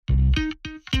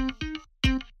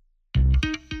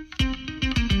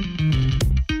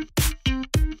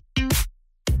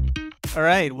All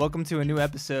right, welcome to a new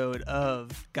episode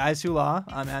of Guys Who Law.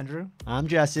 I'm Andrew. I'm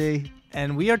Jesse.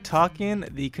 And we are talking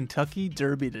the Kentucky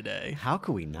Derby today. How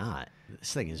could we not?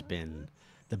 This thing has been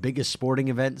the biggest sporting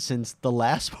event since the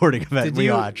last sporting event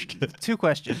we watched. Two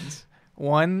questions.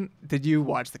 One, did you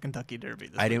watch the Kentucky Derby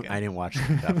this weekend? I didn't watch the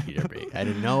Kentucky Derby. I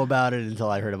didn't know about it until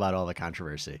I heard about all the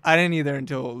controversy. I didn't either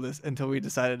until we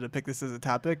decided to pick this as a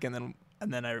topic, and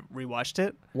then I rewatched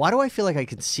it. Why do I feel like I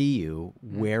could see you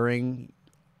wearing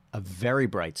a very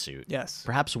bright suit? Yes.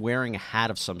 Perhaps wearing a hat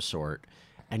of some sort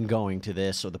and going to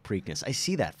this or the Preakness. I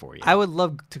see that for you. I would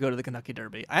love to go to the Kentucky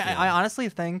Derby. I honestly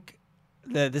think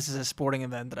that this is a sporting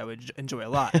event that I would enjoy a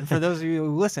lot. And for those of you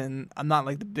who listen, I'm not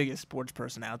like the biggest sports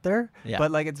person out there,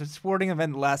 but like it's a sporting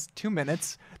event that lasts 2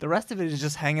 minutes. The rest of it is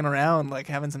just hanging around, like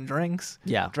having some drinks,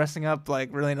 dressing up like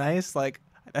really nice. Like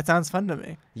that sounds fun to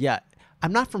me. Yeah.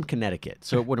 I'm not from Connecticut,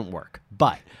 so it wouldn't work.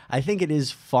 But I think it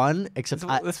is fun, except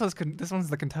this one's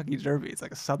the Kentucky Derby. It's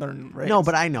like a southern race. No,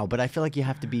 but I know. But I feel like you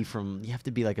have to be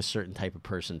like a certain type of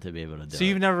person to be able to do it. So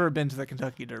you've never been to the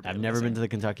Kentucky Derby? I've never been to the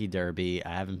Kentucky Derby.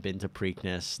 I haven't been to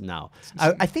Preakness. No.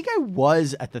 I think I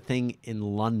was at the thing in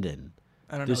London.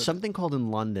 I don't know. There's something called in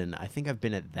London. I think I've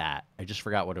been at that. I just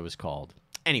forgot what it was called.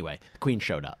 Anyway, the Queen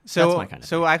showed up. So, that's my kind of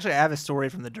thing. Actually, I have a story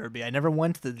from the Derby. I never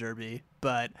went to the Derby,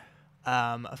 but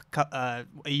a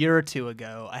year or two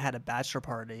ago, I had a bachelor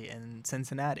party in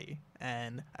Cincinnati,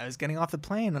 and I was getting off the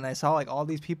plane, and I saw like all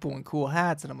these people in cool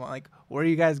hats, and I'm like, "Where are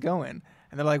you guys going?"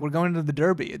 And they're like, "We're going to the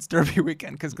Derby. It's Derby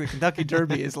weekend because the Kentucky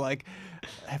Derby is like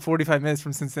 45 minutes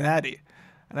from Cincinnati."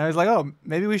 And I was like, "Oh,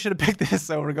 maybe we should have picked this.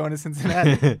 So we're going to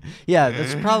Cincinnati." Yeah,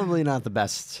 that's probably not the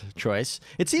best choice.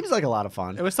 It seems like a lot of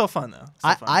fun. It was still fun though.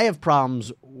 I have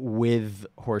problems with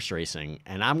horse racing,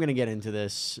 and I'm going to get into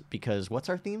this because what's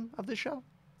our theme of this show?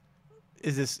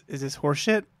 Is this horse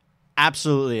shit?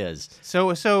 Absolutely is.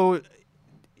 So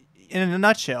in a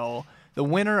nutshell, the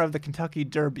winner of the Kentucky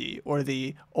Derby, or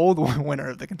the old winner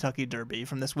of the Kentucky Derby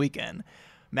from this weekend,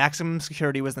 Maximum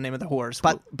Security was the name of the horse.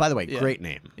 But by the way, great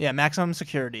name. Yeah, Maximum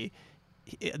Security.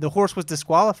 The horse was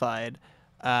disqualified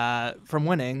from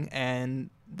winning, and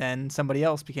then somebody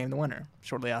else became the winner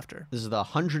shortly after. This is the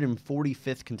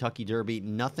 145th Kentucky Derby.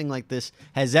 Nothing like this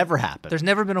has ever happened. There's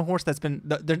never been a horse that's been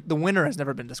the winner has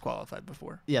never been disqualified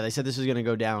before. Yeah, they said this is going to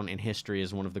go down in history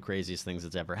as one of the craziest things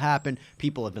that's ever happened.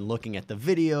 People have been looking at the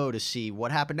video to see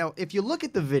what happened. Now, if you look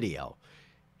at the video,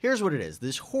 here's what it is.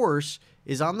 This horse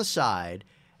is on the side,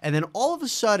 and then all of a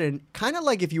sudden, kind of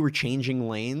like if you were changing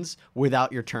lanes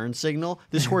without your turn signal,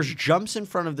 this horse jumps in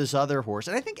front of this other horse.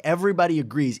 And I think everybody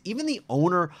agrees, even the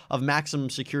owner of Maximum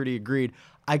Security agreed,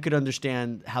 I could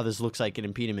understand how this looks like an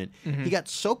impediment. Mm-hmm. He got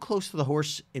so close to the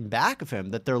horse in back of him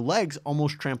that their legs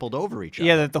almost trampled over each other.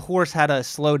 Yeah, that the horse had to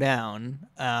slow down.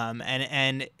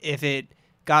 And if it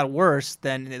got worse,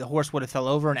 then the horse would have fell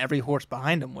over, and every horse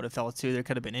behind him would have fell too. There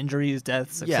could have been injuries,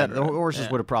 deaths, etc. Yeah, the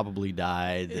horses would have probably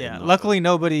died. Yeah, luckily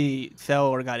nobody fell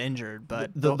or got injured,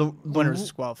 but the winner is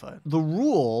disqualified. The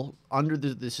rule under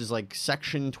this is like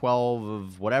section 12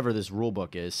 of whatever this rule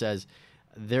book is, says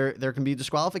there can be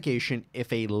disqualification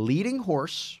if a leading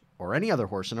horse or any other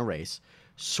horse in a race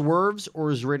swerves or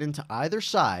is ridden to either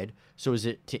side so as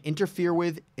it to interfere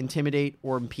with, intimidate,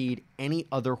 or impede any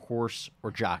other horse or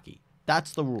jockey.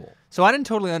 That's the rule. So I didn't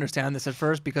totally understand this at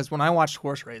first, because when I watched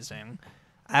horse racing,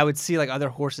 I would see like other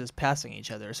horses passing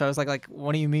each other. So I was like,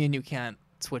 what do you mean you can't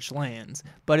switch lanes?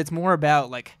 But it's more about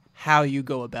like how you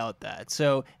go about that.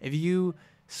 So if you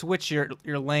switch your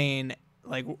lane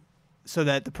like so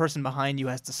that the person behind you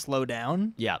has to slow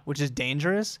down, which is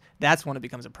dangerous, that's when it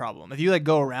becomes a problem. If you like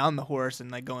go around the horse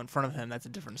and like go in front of him, that's a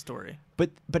different story.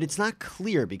 But it's not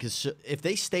clear, because if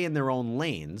they stay in their own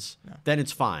lanes, then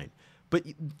it's fine. But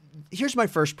here's my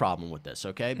first problem with this,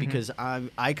 okay? Because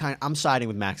I'm siding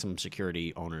with Maximum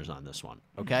Security owners on this one,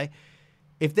 okay?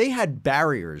 If they had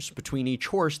barriers between each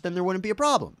horse, then there wouldn't be a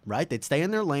problem, right? They'd stay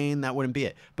in their lane, that wouldn't be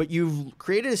it. But you've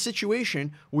created a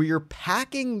situation where you're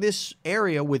packing this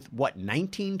area with,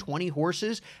 19, 20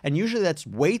 horses? And usually that's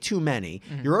way too many.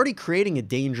 You're already creating a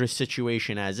dangerous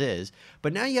situation as is.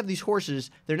 But now you have these horses,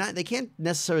 they can't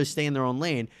necessarily stay in their own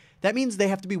lane. That means they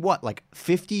have to be, like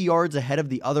 50 yards ahead of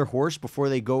the other horse before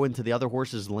they go into the other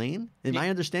horse's lane? Am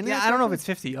I understanding that? Yeah, I don't know if it's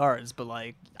 50 yards, but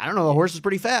like... I don't know. The horse is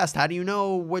pretty fast. How do you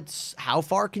know how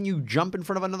far can you jump in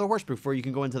front of another horse before you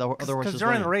can go into the other horse's lane? Because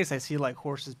during the race, I see like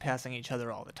horses passing each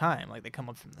other all the time. Like they come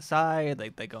up from the side,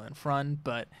 like they go in front,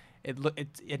 but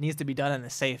it needs to be done in a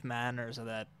safe manner so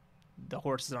that the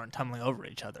horses aren't tumbling over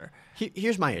each other.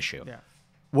 Here's my issue. Yeah.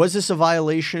 Was this a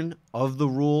violation of the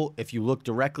rule if you look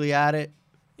directly at it?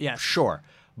 Yeah. Sure.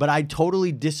 But I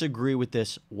totally disagree with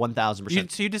this 1,000%.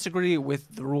 So you disagree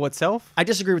with the rule itself? I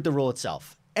disagree with the rule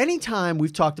itself. anytime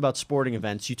we've talked about sporting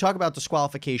events, you talk about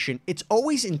disqualification, it's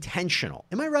always intentional.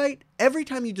 Am I right? Every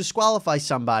time you disqualify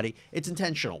somebody, it's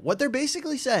intentional. What they're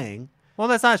basically saying... Well,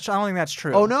 that's not. I don't think that's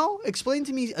true. Oh, no? Explain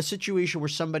to me a situation where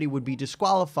somebody would be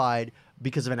disqualified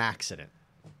because of an accident.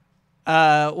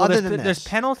 Well, Other there's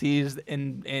penalties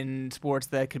in sports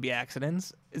that could be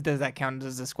accidents. Does that count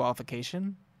as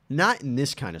disqualification? Not in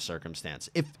this kind of circumstance.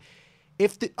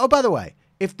 By the way,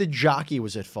 if the jockey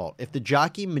was at fault, if the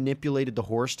jockey manipulated the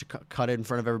horse to cut it in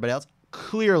front of everybody else,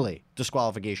 clearly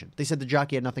disqualification. They said the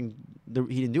jockey had nothing,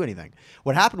 he didn't do anything.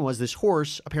 What happened was this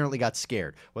horse apparently got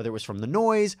scared, whether it was from the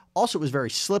noise. Also, it was very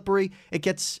slippery. It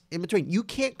gets in between. You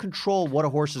can't control what a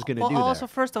horse is going to do there. Also,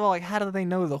 first of all, like, how did they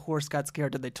know the horse got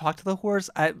scared? Did they talk to the horse?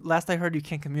 Last I heard, you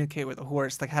can't communicate with the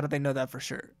horse. Like, how did they know that for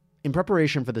sure? In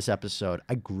preparation for this episode,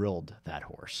 I grilled that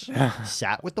horse.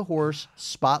 Sat with the horse,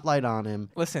 spotlight on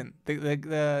him. Listen,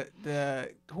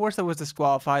 the horse that was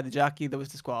disqualified, the jockey that was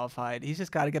disqualified, he's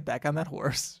just got to get back on that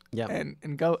horse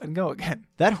and go again.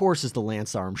 That horse is the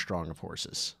Lance Armstrong of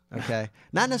horses, okay?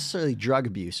 Not necessarily drug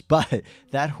abuse, but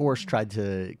that horse tried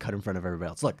to cut in front of everybody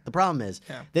else. Look, the problem is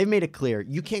they've made it clear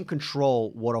you can't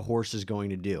control what a horse is going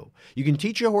to do. You can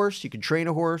teach a horse, you can train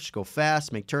a horse, go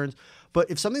fast, make turns, but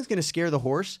if something's going to scare the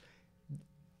horse,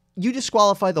 you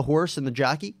disqualify the horse and the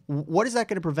jockey, what is that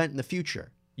going to prevent in the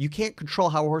future? You can't control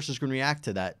how a horse is going to react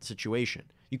to that situation.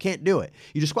 You can't do it.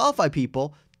 You disqualify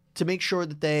people to make sure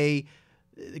that they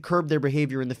curb their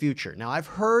behavior in the future. Now, I've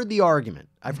heard the argument.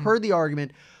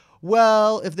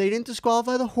 Well, if they didn't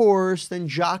disqualify the horse, then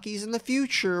jockeys in the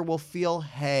future will feel,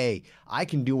 hey, I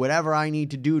can do whatever I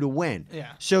need to do to win.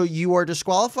 Yeah. So you are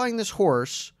disqualifying this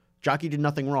horse, jockey did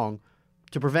nothing wrong,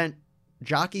 to prevent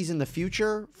jockeys in the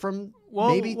future from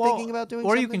thinking about doing something?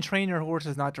 Or you can train your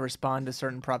horses not to respond to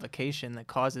certain provocation that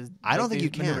causes... I don't think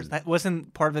you can. That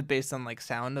wasn't part of it based on, like,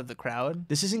 sound of the crowd?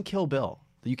 This isn't Kill Bill.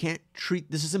 You can't treat...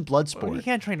 This isn't Bloodsport. Well, you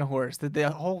can't train a horse. The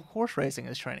whole horse racing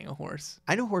is training a horse.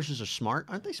 I know horses are smart.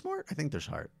 Aren't they smart? I think they're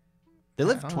smart. They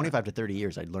live 25 to 30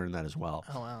 years. I'd learned that as well.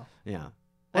 Oh, wow. Yeah.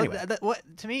 Well, Anyway.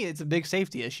 To me, it's a big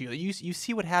safety issue. You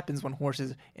see what happens when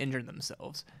horses injure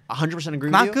themselves. 100% agree with you.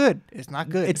 Not good. It's not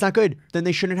good. It's not good. Then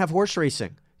they shouldn't have horse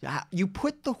racing. You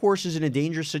put the horses in a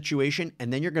dangerous situation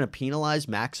and then you're going to penalize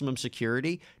maximum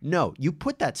security? No, you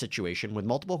put that situation with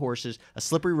multiple horses, a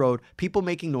slippery road, people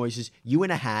making noises, you in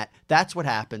a hat. That's what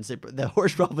happens. The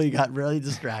horse probably got really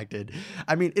distracted.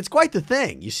 I mean, it's quite the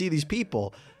thing. You see these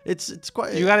people. It's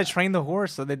quite. You got to train the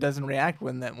horse so that it doesn't react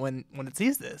when it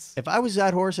sees this. If I was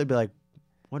that horse, I'd be like,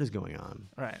 what is going on?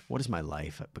 Right. What has my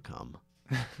life become?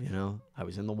 You know, I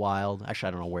was in the wild. Actually,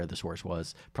 I don't know where this horse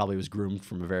was. Probably was groomed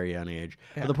from a very young age.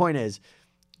 Yeah. But the point is,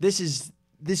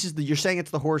 you're saying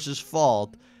it's the horse's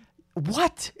fault.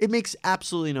 What? It makes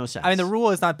absolutely no sense. I mean, the rule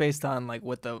is not based on like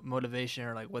what the motivation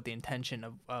or like what the intention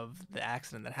of the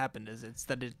accident that happened is. It's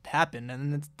that it happened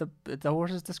and the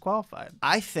horse is disqualified.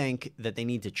 I think that they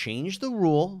need to change the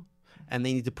rule. And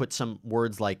they need to put some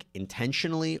words like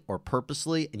intentionally or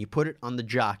purposely, and you put it on the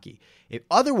jockey.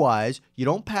 Otherwise, you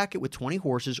don't pack it with 20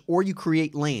 horses, or you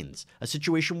create lanes, a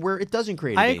situation where it doesn't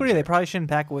create a I agree. danger. They probably shouldn't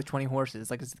pack it with 20 horses,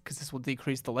 like because this will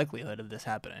decrease the likelihood of this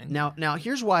happening. Now,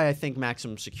 here's why I think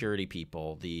maximum security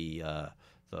people, the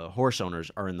horse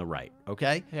owners, are in the right.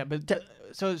 Okay? Yeah, but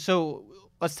so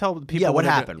let's tell the people. Yeah, what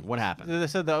happened? What happened?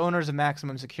 So the owners of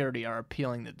maximum security are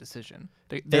appealing the decision.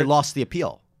 They lost the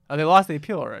appeal. Oh, they lost the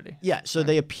appeal already. Yeah, so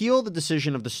they appeal the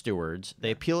decision of the stewards.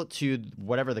 They appeal it to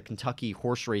whatever the Kentucky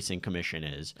Horse Racing Commission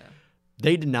is. Yeah.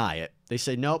 They deny it. They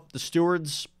say, nope, the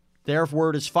stewards, their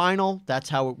word is final. That's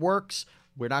how it works.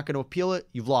 We're not going to appeal it.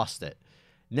 You've lost it.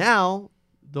 Now,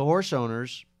 the horse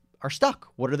owners are stuck.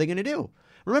 What are they going to do?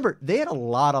 Remember, they had a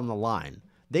lot on the line.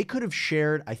 They could have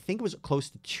shared, I think it was close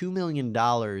to $2 million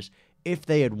if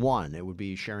they had won. It would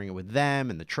be sharing it with them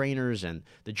and the trainers and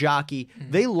the jockey.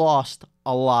 Mm-hmm. They lost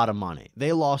a lot of money.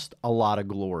 They lost a lot of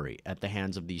glory at the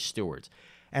hands of these stewards.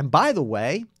 And by the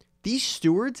way, these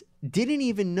stewards didn't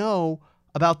even know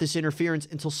about this interference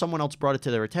until someone else brought it to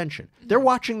their attention. They're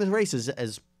watching the races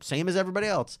as same as everybody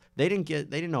else. They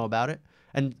didn't know about it.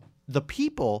 And the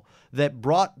people that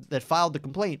filed the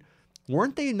complaint,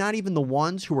 weren't they not even the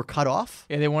ones who were cut off?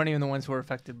 Yeah, they weren't even the ones who were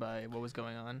affected by what was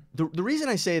going on. The reason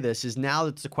I say this is now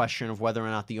it's a question of whether or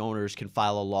not the owners can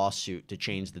file a lawsuit to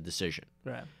change the decision.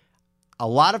 Right. A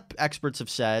lot of experts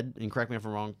have said, and correct me if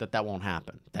I'm wrong, that won't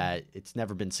happen, that it's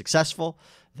never been successful,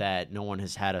 that no one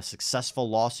has had a successful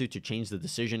lawsuit to change the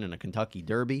decision in a Kentucky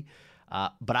Derby.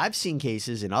 But I've seen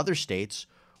cases in other states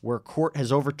where court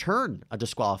has overturned a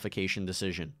disqualification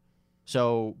decision.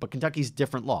 But Kentucky's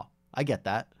different law. I get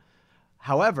that.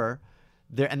 However,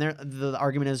 The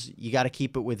argument is you got to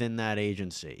keep it within that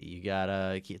agency.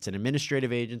 It's an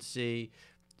administrative agency.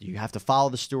 You have to follow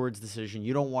the steward's decision.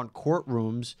 You don't want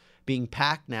courtrooms being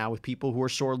packed now with people who are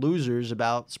sore losers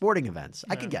about sporting events.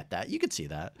 I could get that. You could see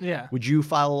that. Yeah. Would you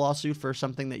file a lawsuit for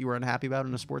something that you were unhappy about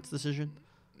in a sports decision?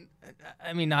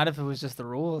 I mean, not if it was just the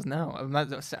rules. No, I would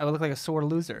look like a sore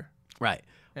loser. Right.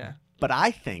 Yeah. But I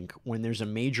think when there's a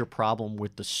major problem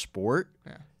with the sport,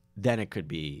 then it could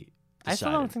be decided. I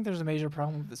still don't think there's a major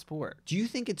problem with the sport. Do you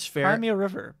think it's fair? Find me a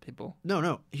river, people.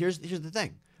 No. Here's the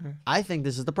thing. I think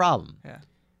this is the problem. Yeah.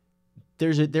 The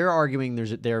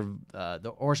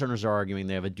horse owners are arguing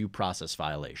they have a due process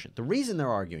violation. The reason they're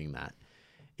arguing that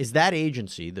is that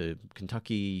agency, the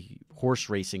Kentucky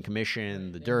Horse Racing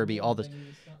Commission, the Derby, all this,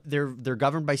 they're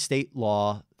governed by state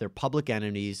law. They're public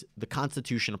entities. The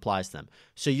Constitution applies to them.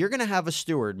 So you're going to have a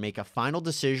steward make a final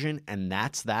decision, and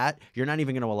that's that. You're not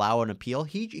even going to allow an appeal.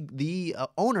 The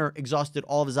owner exhausted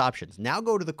all of his options. Now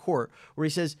go to the court where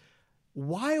he says,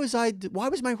 Why was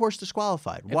my horse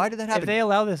disqualified? Why did that happen? If they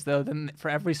allow this, though, then for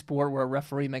every sport where a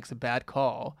referee makes a bad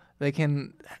call, they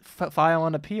can file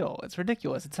an appeal. It's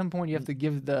ridiculous. At some point, you have to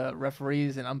give the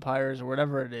referees and umpires or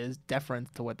whatever it is deference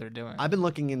to what they're doing. I've been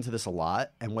looking into this a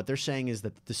lot, and what they're saying is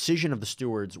that the decision of the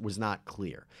stewards was not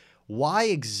clear. Why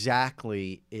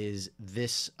exactly is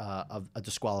this a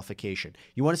disqualification?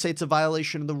 You want to say it's a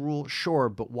violation of the rule? Sure,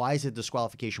 but why is it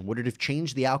disqualification? Would it have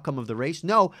changed the outcome of the race?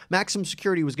 No, maximum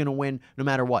security was going to win no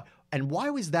matter what. And why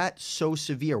was that so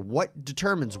severe? What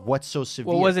determines what's so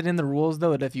severe? Well, was it in the rules,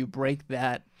 though, that if you break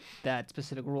that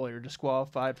specific rule, you're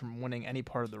disqualified from winning any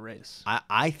part of the race?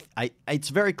 It's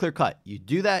very clear cut. You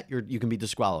do that, you can be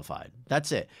disqualified.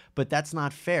 That's it. But that's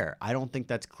not fair. I don't think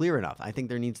that's clear enough. I think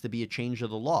there needs to be a change of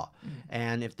the law.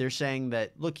 And if they're saying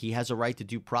that, look, he has a right to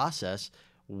due process,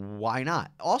 why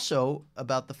not? Also,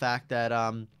 about the fact that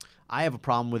I have a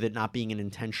problem with it not being an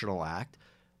intentional act.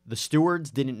 The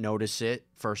stewards didn't notice it,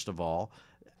 first of all,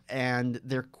 and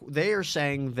they are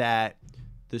saying that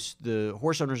the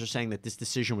horse owners are saying that this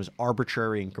decision was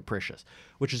arbitrary and capricious,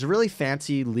 which is a really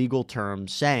fancy legal term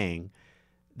saying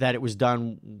that it was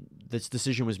done. This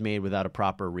decision was made without a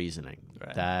proper reasoning.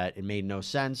 Right. That it made no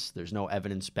sense. There's no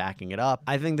evidence backing it up.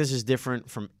 I think this is different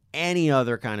from any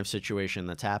other kind of situation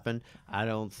that's happened. I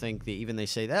don't think they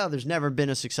say, oh, there's never been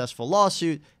a successful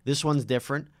lawsuit. This one's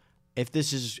different. If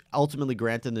this is ultimately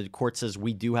granted, the court says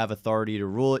we do have authority to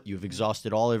rule it, you've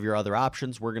exhausted all of your other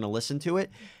options, we're going to listen to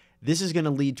it, this is going to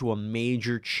lead to a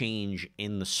major change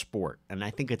in the sport. And I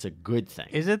think it's a good thing.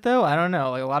 Is it, though? I don't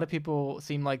know. Like, a lot of people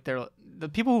seem like the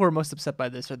people who are most upset by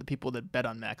this are the people that bet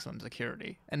on maximum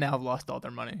security and now have lost all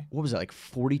their money. What was it, like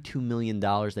 $42 million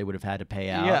they would have had to pay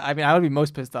out? Yeah, I mean, I would be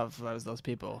most pissed off if I was those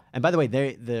people. And by the way,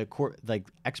 the court, like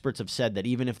experts have said that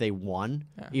even if they won,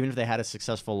 even if they had a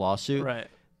successful lawsuit, right.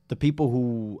 The people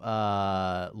who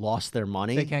lost their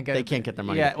money, they can't get their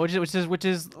money. Yeah, which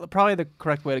is probably the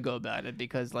correct way to go about it,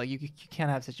 because like you can't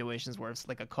have situations where it's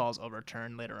like a call's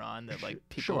overturned later on that like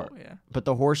people. Sure. Yeah. But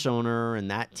the horse owner and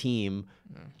that team,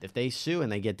 if they sue and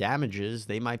they get damages,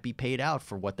 they might be paid out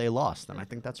for what they lost, and I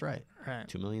think that's right. Right.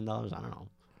 $2 million. I don't know.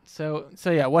 So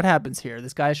yeah, what happens here?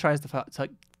 This guy tries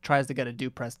to get a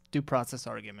due process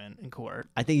argument in court.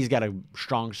 I think he's got a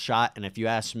strong shot, and if you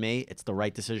ask me, it's the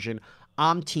right decision.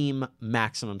 I'm team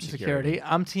maximum security.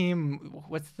 I'm team.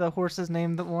 What's the horse's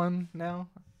name that won now?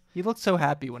 He looked so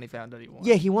happy when he found out he won.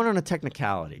 Yeah, he won on a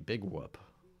technicality. Big whoop.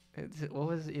 What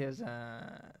was he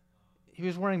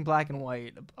was wearing black and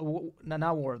white.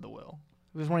 Not War of the Will.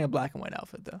 He was wearing a black and white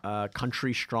outfit though.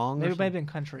 Country Strong. Maybe in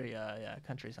country.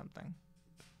 Country something.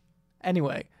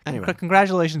 Anyway,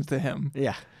 congratulations to him.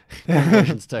 Yeah.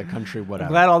 Congratulations to Country whatever.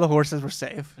 I'm glad all the horses were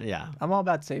safe. Yeah. I'm all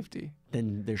about safety.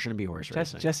 Then there shouldn't be horse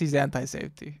racing. Jesse's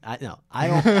anti-safety. I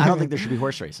don't think there should be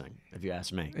horse racing, if you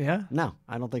ask me. Yeah? No,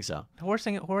 I don't think so.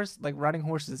 Riding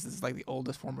horses is like the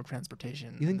oldest form of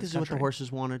transportation. You think this is what the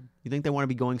horses wanted? You think they want to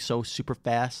be going so super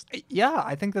fast? Yeah,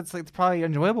 I think that's like probably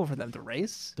enjoyable for them to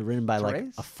race. They're ridden by like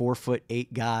race? a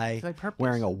 4'8" guy like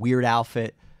wearing a weird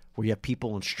outfit where you have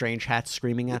people in strange hats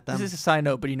screaming at them. This is a side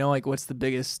note, but you know like what's the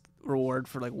biggest reward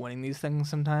for like winning these things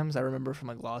sometimes? I remember from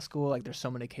like law school, like there's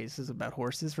so many cases about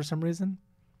horses for some reason.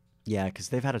 Yeah, because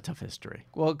they've had a tough history.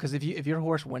 Well, because if your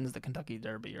horse wins the Kentucky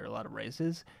Derby or a lot of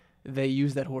races, they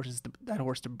use that horse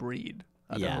to breed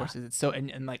other horses. It's so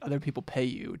and like other people pay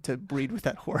you to breed with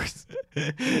that horse.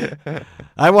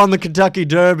 I won the Kentucky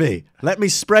Derby. Let me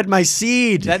spread my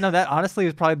seed. That honestly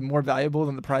is probably more valuable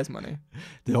than the prize money.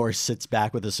 The horse sits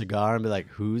back with a cigar and be like,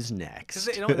 "Who's next?"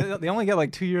 They only get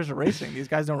like 2 years of racing. These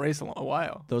guys don't race a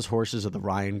while. Those horses are the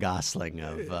Ryan Gosling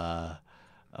of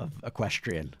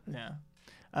equestrian. Yeah.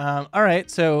 All right.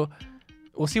 So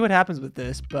we'll see what happens with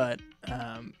this, but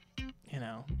you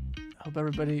know, I hope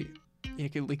everybody you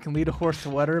can lead a horse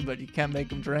to water, but you can't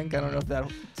make him drink. I don't know if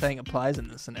that saying applies in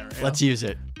this scenario. Let's use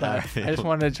it. But I just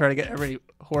wanted to try to get every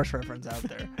horse reference out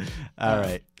there. All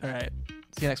right. All right.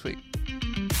 See you next week.